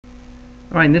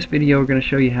Alright, in this video we're going to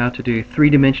show you how to do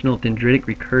three-dimensional dendritic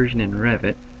recursion in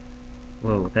Revit.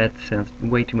 Whoa, that sounds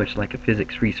way too much like a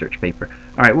physics research paper.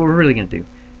 Alright, what we're really going to do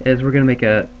is we're going to make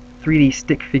a 3D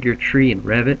stick figure tree in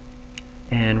Revit,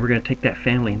 and we're going to take that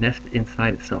family and nest it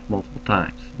inside itself multiple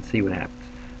times and see what happens.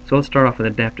 So let's start off with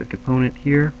an adaptive component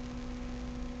here,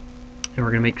 and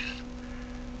we're going to make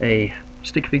a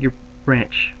stick figure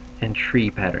branch and tree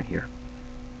pattern here.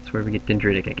 That's where we get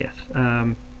dendritic, I guess.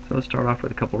 So let's start off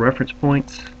with a couple reference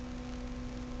points.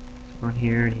 So on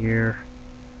here and here.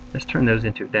 Let's turn those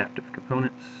into adaptive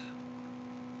components.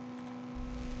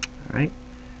 Alright.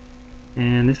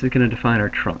 And this is going to define our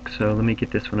trunk. So let me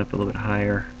get this one up a little bit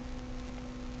higher.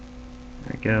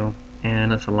 There we go.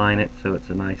 And let's align it so it's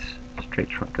a nice straight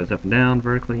trunk. Goes up and down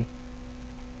vertically.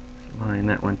 Let's align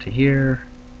that one to here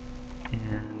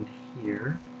and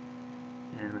here.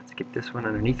 And let's get this one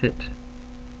underneath it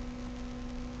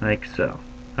like so.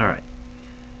 Alright,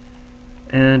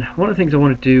 and one of the things I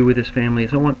want to do with this family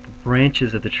is I want the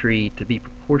branches of the tree to be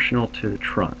proportional to the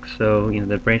trunk. So, you know,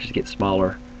 the branches get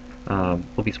smaller,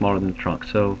 will be smaller than the trunk.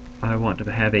 So I want to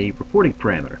have a reporting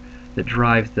parameter that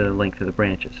drives the length of the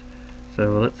branches.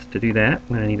 So to do that, I'm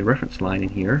going to need a reference line in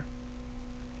here.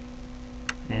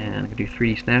 And I'm going to do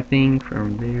 3D snapping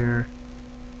from there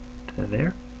to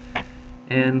there.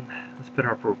 And let's put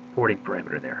our reporting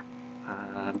parameter there.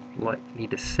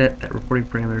 Need to set that reporting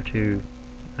parameter to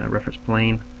reference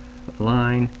plane of the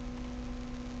line.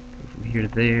 Go from here to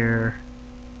there.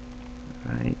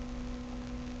 Alright.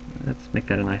 Let's make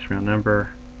that a nice round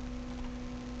number.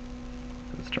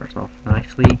 So it starts off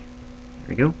nicely. There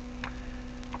we go.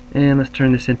 And let's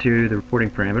turn this into the reporting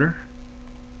parameter.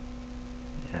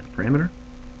 Add a parameter.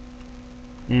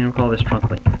 And we'll call this trunk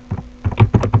length.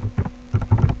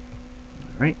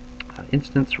 Alright.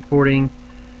 Instance reporting.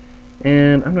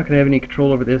 And I'm not going to have any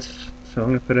control over this, so I'm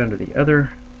going to put it under the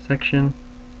other section.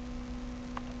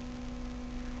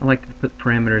 I like to put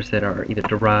parameters that are either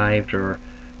derived or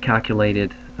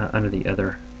calculated under the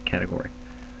other category.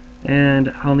 And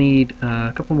I'll need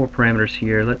a couple more parameters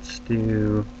here. Let's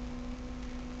do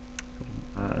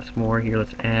some more here.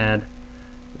 Let's add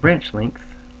branch length.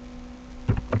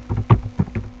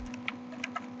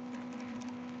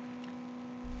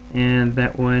 And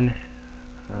that one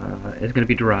is going to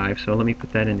be derived, so let me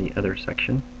put that in the other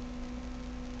section.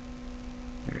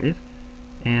 There it is.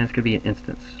 And it's going to be an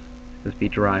instance. It's going to be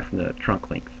derived from the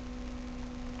trunk length.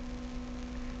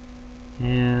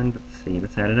 And let's see,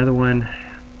 let's add another one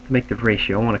to make the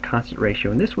ratio. I want a constant ratio,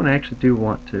 and this one I actually do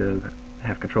want to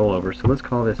have control over, so let's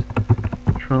call this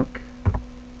trunk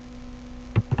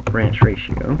branch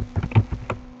ratio.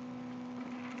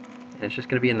 And it's just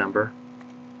going to be a number.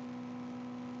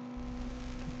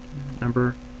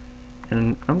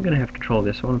 And I'm going to have control of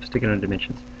this, so I'm sticking on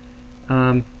dimensions.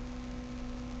 I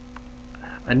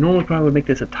normally probably would make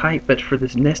this a type, but for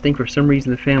this nesting, for some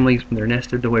reason the families, when they're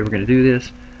nested the way we're going to do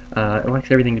this, it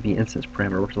likes everything to be instance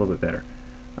parameter. Works a little bit better.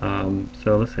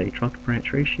 So let's say trunk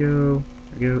branch ratio. There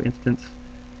we go, instance.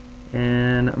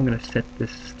 And I'm going to set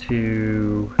this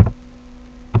to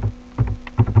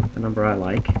the number I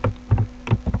like.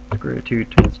 Square root of 2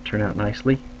 tends to turn out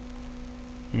nicely.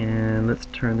 And let's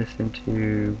turn this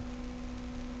into,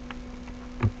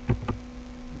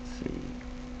 let's see,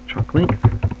 trunk length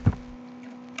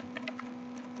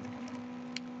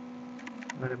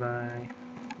divided by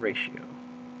ratio.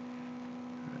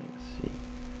 Alright, let's see.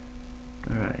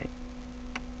 Alright.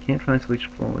 Can't find solution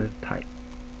form with type.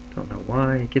 Don't know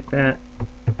why. I get that.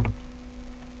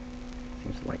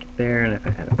 Seems to like it there, and if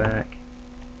I add it back,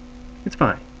 it's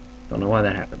fine. Don't know why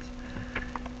that happens.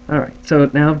 Alright, so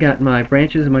now I've got my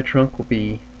branches and my trunk will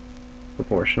be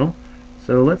proportional.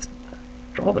 So let's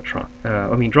draw the trunk.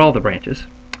 Draw the branches.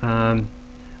 I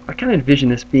kind of envision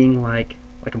this being like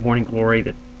a morning glory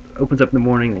that opens up in the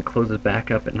morning and closes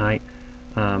back up at night.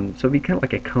 So it'd be kind of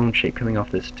like a cone shape coming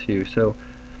off this too. So,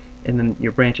 and then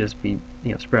your branches be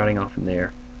sprouting off in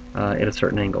there at a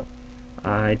certain angle.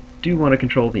 I do want to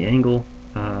control the angle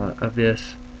of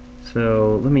this,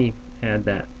 so let me add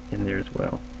that in there as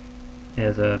well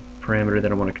as a parameter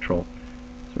that I want to control.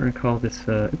 So we're going to call this,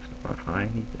 oops, modify, I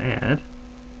need to add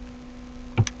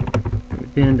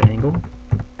bend angle,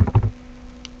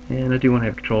 and I do want to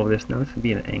have control of this. Now this would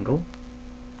be an angle.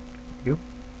 There we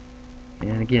go.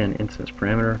 And again, instance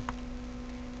parameter,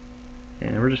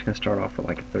 and we're just going to start off with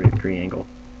like a 30-degree angle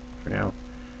for now.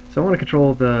 So I want to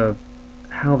control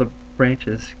how the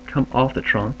branches come off the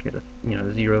trunk at a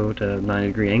 0 to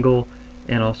 90-degree angle,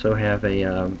 and also have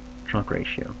a trunk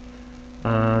ratio.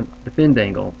 The bend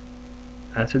angle,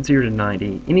 I said 0 to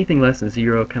 90. Anything less than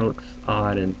 0 kind of looks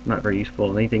odd and not very useful.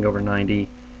 And anything over 90,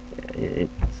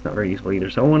 it's That's not very useful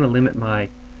either. So I want to limit my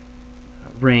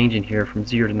range in here from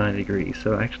 0 to 90 degrees.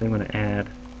 So actually I'm going to add,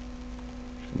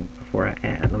 before I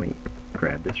add, let me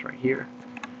grab this right here.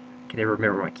 I can never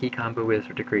remember what my key combo is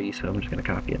for degrees, so I'm just going to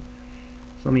copy it.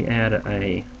 So let me add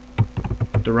a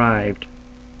derived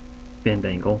bend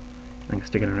angle. I'm going to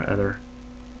stick it on our other,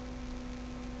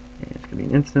 and it's going to be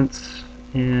an instance,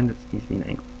 and it needs to be an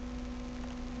angle.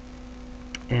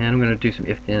 And I'm going to do some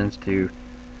if-thens to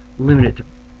limit it to,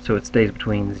 so it stays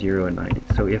between 0 and 90.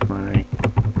 So if my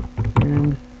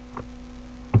bend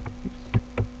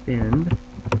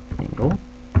angle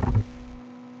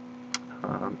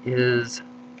is,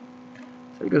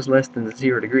 so it goes less than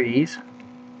 0 degrees,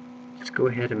 just go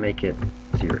ahead and make it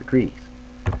 0 degrees.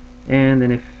 And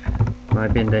then if my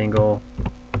bend angle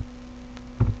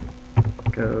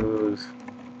goes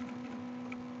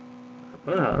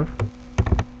above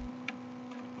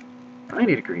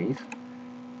 90 degrees,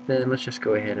 then let's just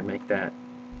go ahead and make that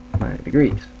 90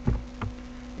 degrees.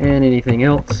 And anything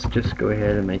else, just go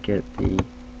ahead and make it the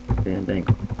bend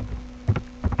angle.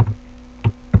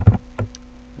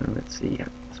 Now let's see,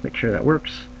 let's make sure that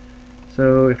works.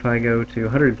 So if I go to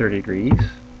 130 degrees,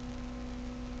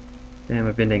 then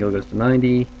my bend angle goes to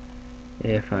 90.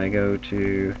 If I go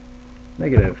to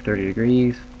negative 30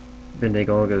 degrees, bend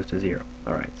angle goes to 0.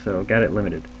 Alright, so got it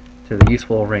limited to the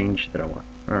useful range that I want.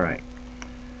 Alright.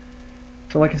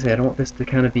 So like I said, I want this to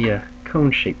kind of be a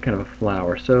cone shape, kind of a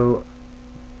flower. So,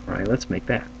 alright, let's make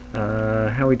that.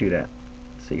 How we do that?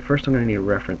 Let's see, first I'm going to need a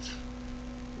reference.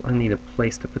 I need a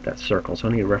place to put that circle, so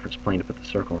I need a reference plane to put the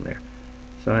circle in there.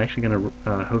 So I'm actually going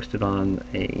to host it on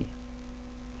a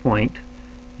point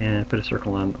and put a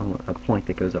circle on a point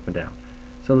that goes up and down.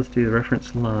 So let's do the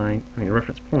reference line,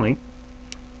 reference point.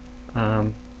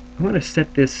 I'm going to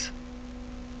set this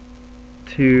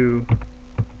to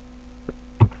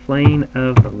the plane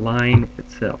of the line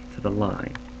itself, to the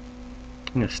line.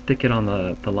 I'm going to stick it on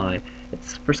the line.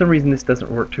 For some reason this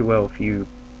doesn't work too well if you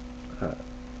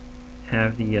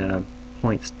have the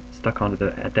points stuck onto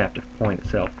the adaptive point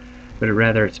itself, but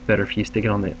rather it's better if you stick it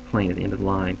on the plane at the end of the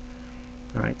line.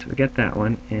 Alright, so we got that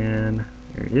one, and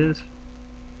there it is.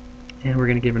 And we're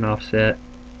going to give an offset,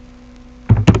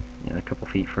 a couple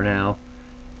feet for now,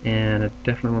 and I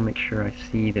definitely want to make sure I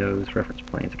see those reference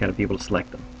planes. I've got to be able to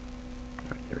select them.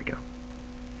 Alright, there we go.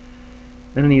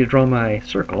 Then I need to draw my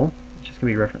circle. It's just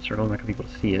going to be a reference circle. I'm not going to be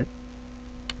able to see it.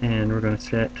 And we're going to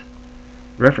set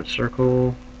the reference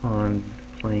circle on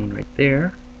the plane right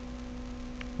there.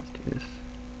 Let's do this.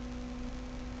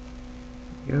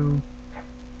 There we go.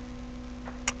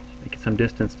 Just make it some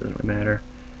distance, doesn't really matter.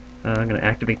 I'm going to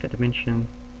activate that dimension.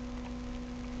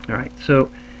 Alright,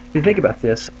 so if you think about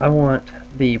this, I want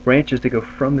the branches to go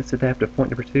from this adaptive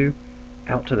point number 2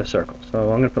 out to the circle.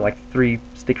 So I'm going to put like 3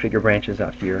 stick figure branches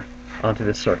out here onto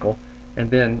this circle, and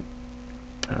then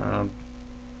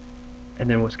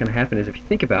what's going to happen is, if you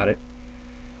think about it,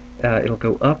 it'll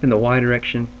go up in the Y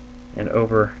direction and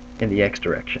over in the X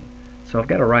direction. So I've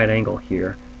got a right angle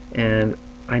here, and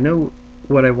I know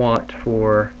what I want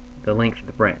for the length of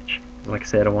the branch. Like I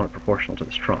said, I want it proportional to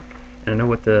this trunk, and I know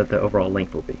what the overall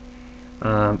length will be.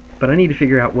 But I need to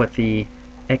figure out what the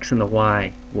X and the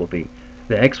Y will be.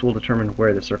 The X will determine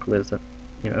where the circle is, up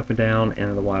and down,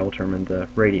 and the Y will determine the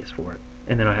radius for it.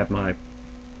 And then I have my,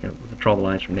 draw the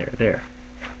lines from there to there.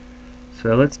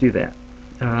 So let's do that.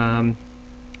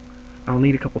 I'll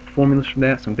need a couple formulas for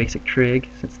that, some basic trig,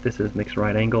 since this is mixed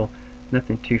right angle,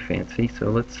 nothing too fancy. So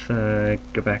let's go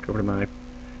back over to my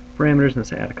parameters and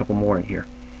let's add a couple more in here.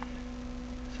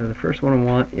 So the first one I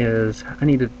want is, I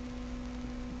need to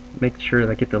make sure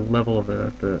that I get the level of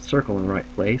the circle in the right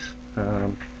place. So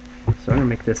I'm going to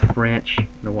make this a branch in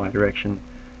the Y direction.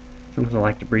 Sometimes I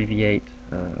like to abbreviate.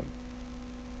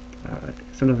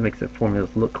 Sometimes it makes the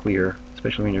formulas look clear,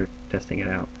 especially when you're testing it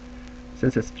out.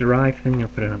 Since it's a derived thing, I'll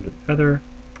put it under the other,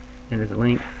 and there's a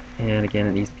length, and again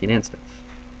it needs to be an instance.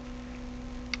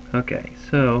 Okay,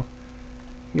 so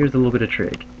here's a little bit of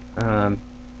trig.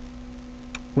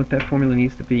 What that formula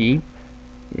needs to be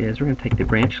is, we're going to take the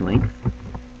branch length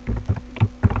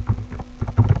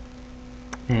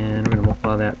and we're going to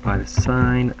multiply that by the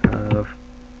sine of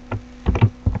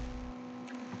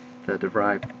the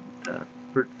derived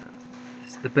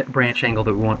the branch angle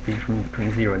that we want to be from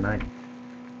between 0 and 90.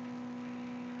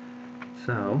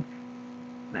 So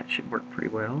that should work pretty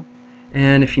well.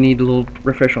 And if you need a little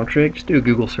refresher on trig, just do a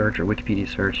Google search or Wikipedia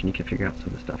search and you can figure out some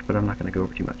of the stuff, but I'm not going to go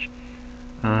over too much.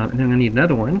 And then I need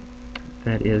another one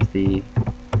that is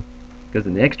goes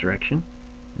in the X direction,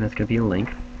 and that's going to be a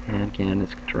length, and again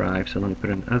it's derived, so let me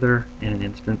put an other and an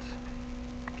instance.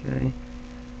 Okay,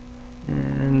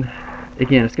 and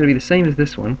again it's going to be the same as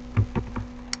this one,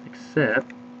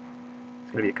 except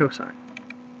going to be the cosine.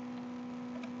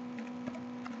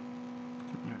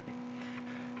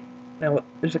 Now,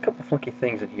 there's a couple funky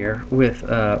things in here with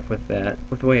the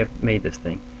way I've made this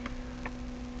thing.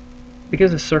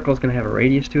 Because this circle is going to have a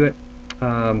radius to it,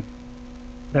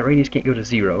 that radius can't go to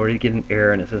 0, or you get an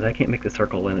error and it says I can't make the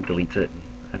circle, and it deletes it. And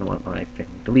I don't want my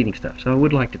family deleting stuff, so I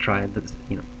would like to try this.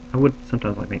 I would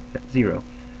sometimes like to make that 0,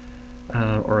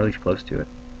 or at least close to it.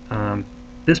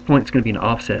 This point is going to be an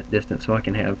offset distance, so I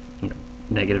can have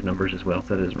negative numbers as well,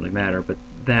 so that doesn't really matter. But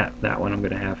that one I'm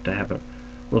going to have a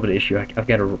little bit of issue. I've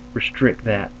got to restrict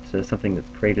that to something that's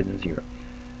greater than 0.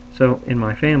 So in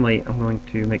my family, I'm going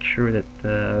to make sure that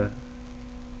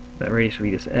that radius will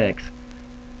be this x.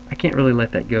 I can't really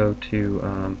let that go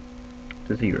to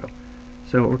 0.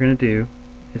 So what we're going to do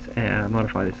is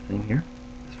modify this thing here,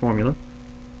 this formula.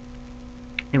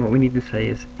 And what we need to say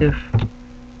is if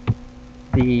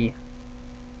the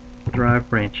derived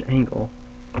branch angle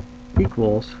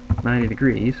equals 90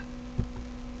 degrees.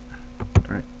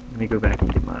 Alright, let me go back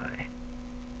and get my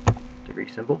degree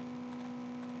symbol.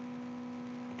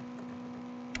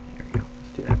 There we go,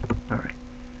 let's do that. Alright,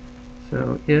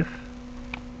 so if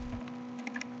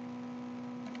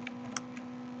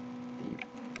the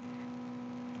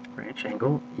branch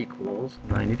angle equals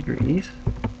 90 degrees,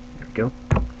 there we go,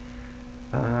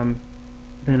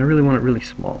 then I really want it really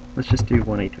small. Let's just do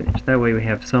 1/8 of an inch. That way we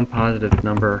have some positive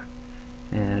number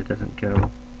and it doesn't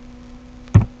go,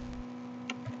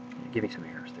 give me some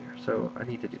errors there. So I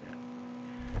need to do that.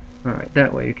 Alright,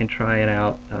 that way you can try it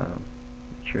out,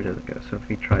 make sure it doesn't go. So if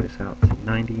we try this out, see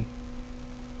 90.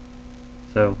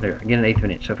 So there, again, 1/8 of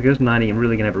an inch. So if it goes to 90, I'm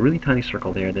really going to have a really tiny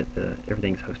circle there that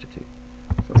everything's hosted to.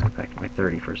 So let's go back to my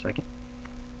 30 for a second.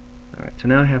 Alright, so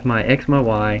now I have my x, my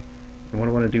y, and what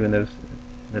I want to do in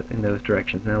those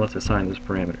directions. Now let's assign those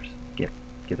parameters. Get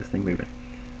this thing moving.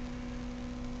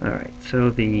 Alright, so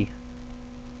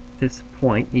this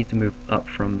point needs to move up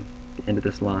from the end of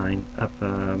this line, up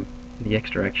in the x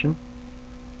direction.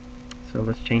 So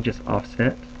let's change this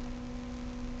offset.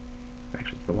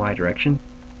 Actually, it's the y direction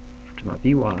to my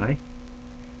by.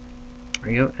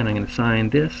 There we go, and I'm going to assign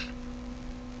this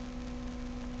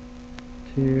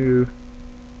to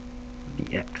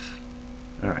the x.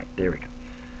 Alright, there we go.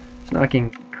 So now I can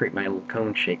create my little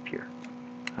cone shape here.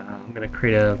 I'm going to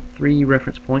create 3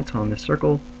 reference points on this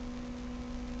circle.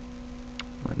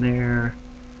 One there,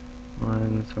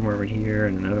 one somewhere over here,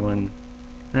 and another one.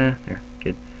 There,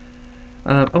 good.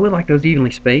 I would like those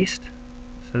evenly spaced.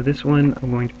 So this one, I'm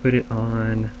going to put it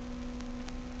on,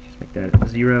 just make that at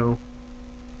 0.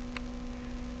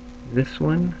 This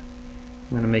one, I'm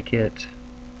going to make it,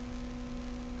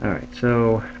 alright,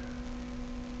 so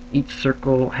each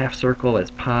circle, half circle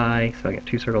is pi, so I got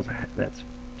 2 circles, that's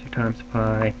 2 times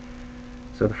pi.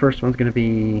 So the first one's going to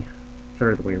be a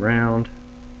third of the way around.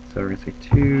 So we're going to say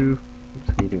 2, oops,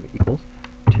 I need to do equals,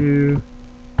 2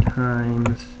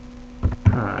 times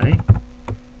pi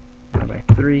divided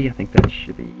by 3. I think that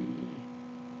should be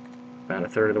about a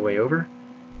third of the way over.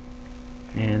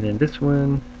 And then this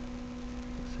one,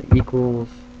 let's say equals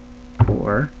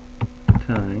 4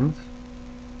 times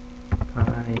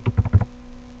pi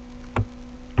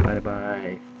divided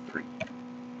by 3.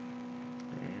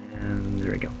 And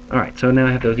there we go. Alright, so now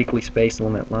I have those equally spaced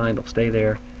along that line. They'll stay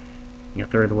there.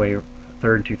 Third of the way,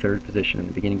 third and 2/3 position in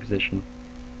the beginning position.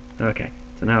 Okay,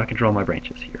 so now I can draw my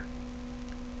branches here.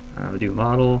 I'll do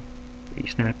model,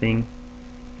 snapping.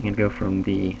 I'm going to go from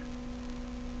the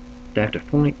adaptive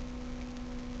point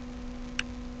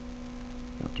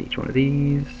up to each one of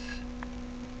these.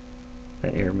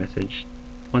 That error message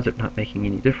winds up not making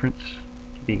any difference.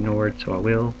 It can be ignored, so I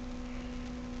will.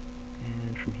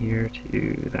 And from here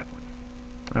to that one.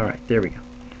 Alright, there we go.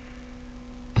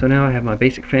 So now I have my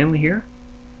basic family here.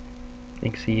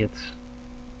 You can see it's,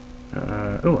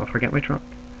 oh, I forgot my trunk.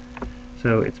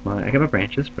 So it's I got my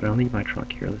branches, but I don't need my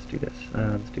trunk here. Let's do this.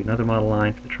 Let's do another model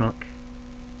line for the trunk.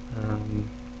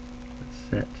 Let's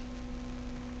set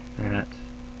that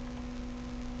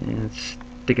and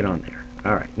stick it on there.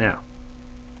 Alright, now,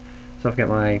 so I've got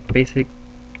my basic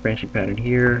branching pattern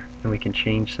here, and we can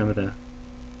change some of the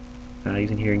values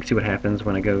in here. You can see what happens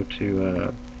when I go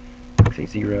to, say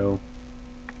 0.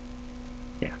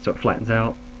 Yeah, so it flattens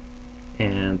out,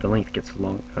 and the length gets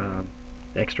long,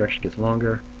 the x direction gets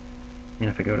longer. And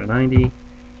if I go to 90, let's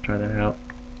try that out.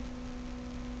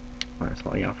 Minus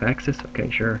all the alpha axis, okay,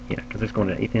 sure, yeah, because it's going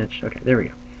to 1/8 inch. Okay, there we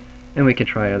go. And we can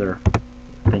try other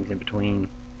things in between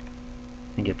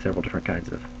and get several different kinds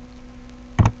of.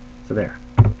 So there.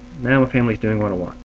 Now my family's doing what I want.